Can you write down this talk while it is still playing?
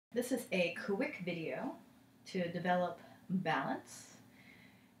This is a quick video to develop balance,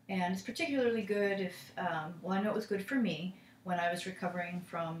 and it's particularly good if, well, I know it was good for me when I was recovering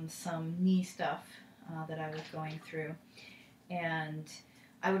from some knee stuff that I was going through. And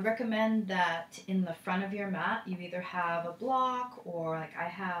I would recommend that in the front of your mat you either have a block, or like I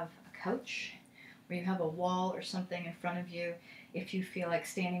have a couch, or you have a wall or something in front of you if you feel like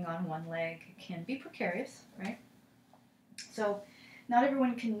standing on one leg can be precarious, right? So not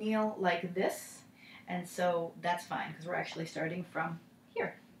everyone can kneel like this, and so that's fine because we're actually starting from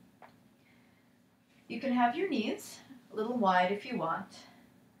here. You can have your knees a little wide if you want.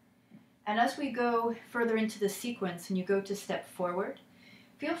 And as we go further into the sequence and you go to step forward,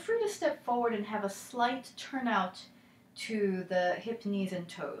 feel free to step forward and have a slight turnout to the hip, knees, and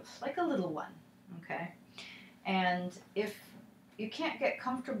toes, like a little one, okay? And if you can't get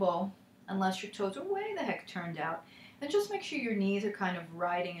comfortable unless your toes are way the heck turned out, then just make sure your knees are kind of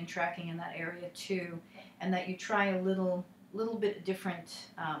riding and tracking in that area too, and that you try a little bit different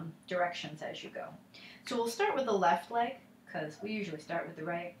directions as you go. So we'll start with the left leg, because we usually start with the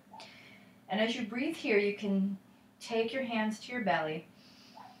right. And as you breathe here, you can take your hands to your belly,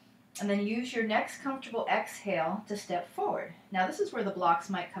 and then use your next comfortable exhale to step forward. Now this is where the blocks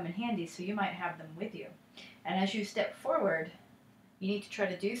might come in handy, so you might have them with you. And as you step forward, you need to try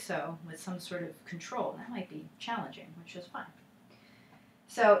to do so with some sort of control. That might be challenging, which is fine.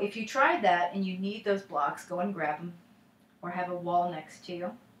 So if you tried that and you need those blocks, go and grab them, or have a wall next to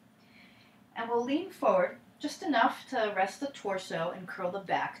you. And we'll lean forward just enough to rest the torso and curl the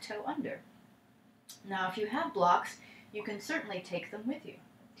back toe under. Now if you have blocks, you can certainly take them with you.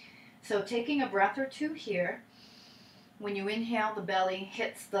 So taking a breath or two here. When you inhale, the belly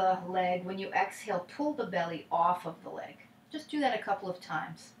hits the leg. When you exhale, pull the belly off of the leg. Just do that a couple of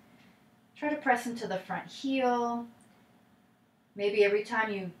times. Try to press into the front heel. Maybe every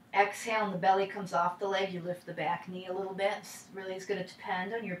time you exhale and the belly comes off the leg, you lift the back knee a little bit. It really is going to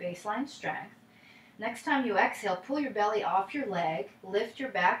depend on your baseline strength. Next time you exhale, pull your belly off your leg, lift your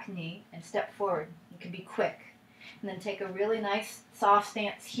back knee, and step forward. You can be quick. And then take a really nice soft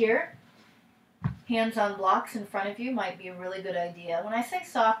stance here. Hands on blocks in front of you might be a really good idea. When I say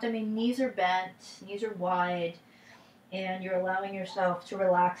soft, I mean knees are bent, knees are wide, and you're allowing yourself to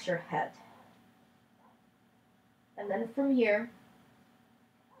relax your head. And then from here,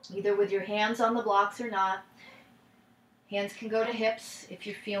 either with your hands on the blocks or not, hands can go to hips if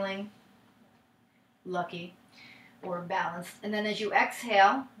you're feeling lucky or balanced. And then as you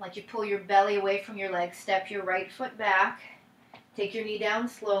exhale, like you pull your belly away from your legs, step your right foot back, take your knee down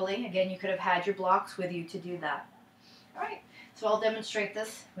slowly. Again, you could have had your blocks with you to do that. All right, so I'll demonstrate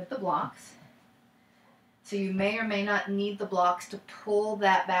this with the blocks. So you may or may not need the blocks to pull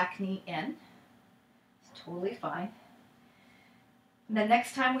that back knee in. It's totally fine. And then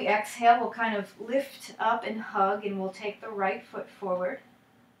next time we exhale, we'll kind of lift up and hug, and we'll take the right foot forward.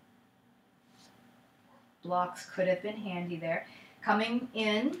 Blocks could have been handy there. Coming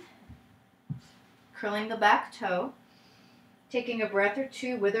in, curling the back toe, taking a breath or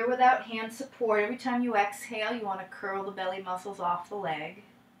two with or without hand support. Every time you exhale, you want to curl the belly muscles off the leg.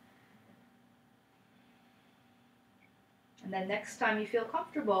 And then next time you feel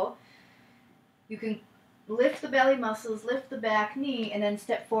comfortable, you can lift the belly muscles, lift the back knee, and then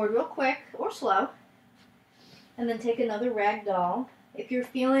step forward real quick or slow. And then take another ragdoll. If you're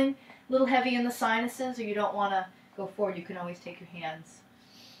feeling a little heavy in the sinuses or you don't want to go forward, you can always take your hands.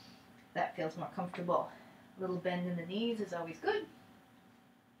 That feels more comfortable. A little bend in the knees is always good.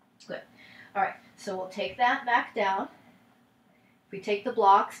 Good. All right, so we'll take that back down. If we take the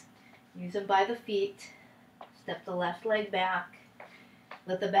blocks, use them by the feet. Step the left leg back.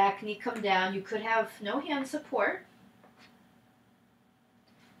 Let the back knee come down. You could have no hand support.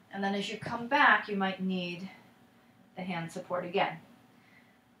 And then as you come back, you might need the hand support again.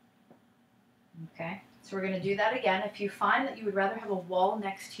 Okay, so we're going to do that again. If you find that you would rather have a wall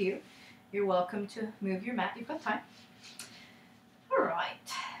next to you, you're welcome to move your mat. You've got time. All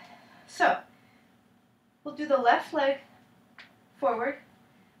right, so we'll do the left leg forward.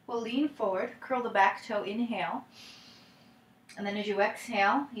 We'll lean forward, curl the back toe, inhale. And then as you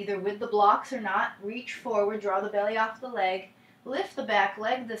exhale, either with the blocks or not, reach forward, draw the belly off the leg, lift the back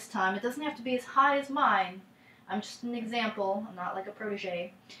leg this time. It doesn't have to be as high as mine. I'm just an example. I'm not like a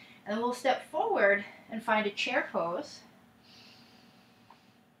protege. And then we'll step forward and find a chair pose.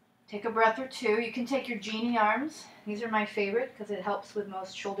 Take a breath or two. You can take your genie arms. These are my favorite because it helps with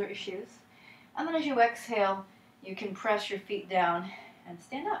most shoulder issues. And then as you exhale, you can press your feet down and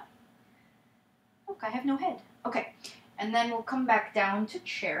stand up. Look, I have no head. Okay, and then we'll come back down to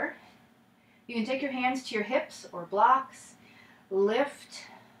chair. You can take your hands to your hips or blocks, lift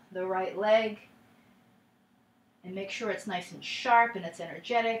the right leg and make sure it's nice and sharp and it's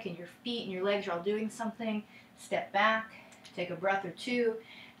energetic and your feet and your legs are all doing something. Step back, take a breath or two,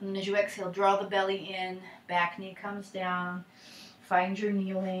 and then as you exhale, draw the belly in, back knee comes down, find your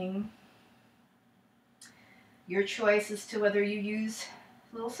kneeling. Your choice as to whether you use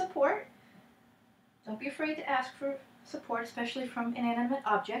a little support. Don't be afraid to ask for support, especially from inanimate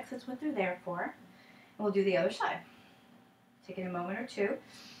objects. That's what they're there for. And we'll do the other side. Taking a moment or two.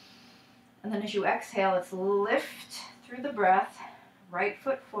 And then as you exhale, let's lift through the breath, right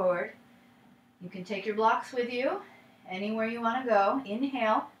foot forward. You can take your blocks with you anywhere you want to go.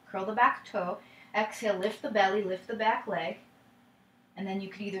 Inhale, curl the back toe. Exhale, lift the belly, lift the back leg. And then you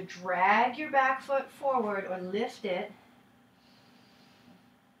can either drag your back foot forward or lift it,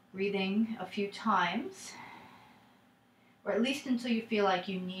 breathing a few times, or at least until you feel like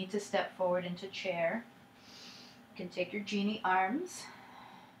you need to step forward into chair. You can take your genie arms.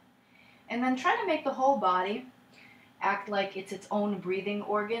 And then try to make the whole body act like it's its own breathing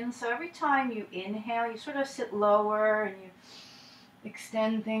organ. So every time you inhale, you sort of sit lower and you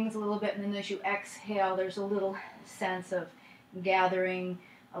extend things a little bit. And then as you exhale, there's a little sense of gathering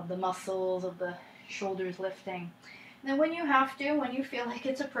of the muscles, of the shoulders lifting. And then when you have to, when you feel like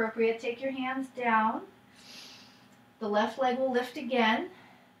it's appropriate, take your hands down. The left leg will lift again.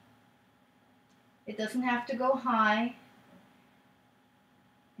 It doesn't have to go high.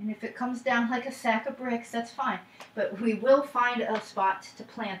 And if it comes down like a sack of bricks, that's fine. But we will find a spot to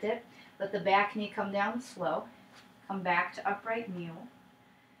plant it. Let the back knee come down slow. Come back to upright kneel.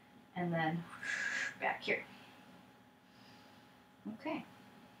 And then back here. Okay.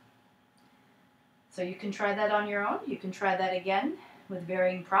 So you can try that on your own. You can try that again with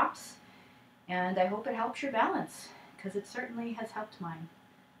varying props. And I hope it helps your balance, because it certainly has helped mine.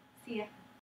 See ya.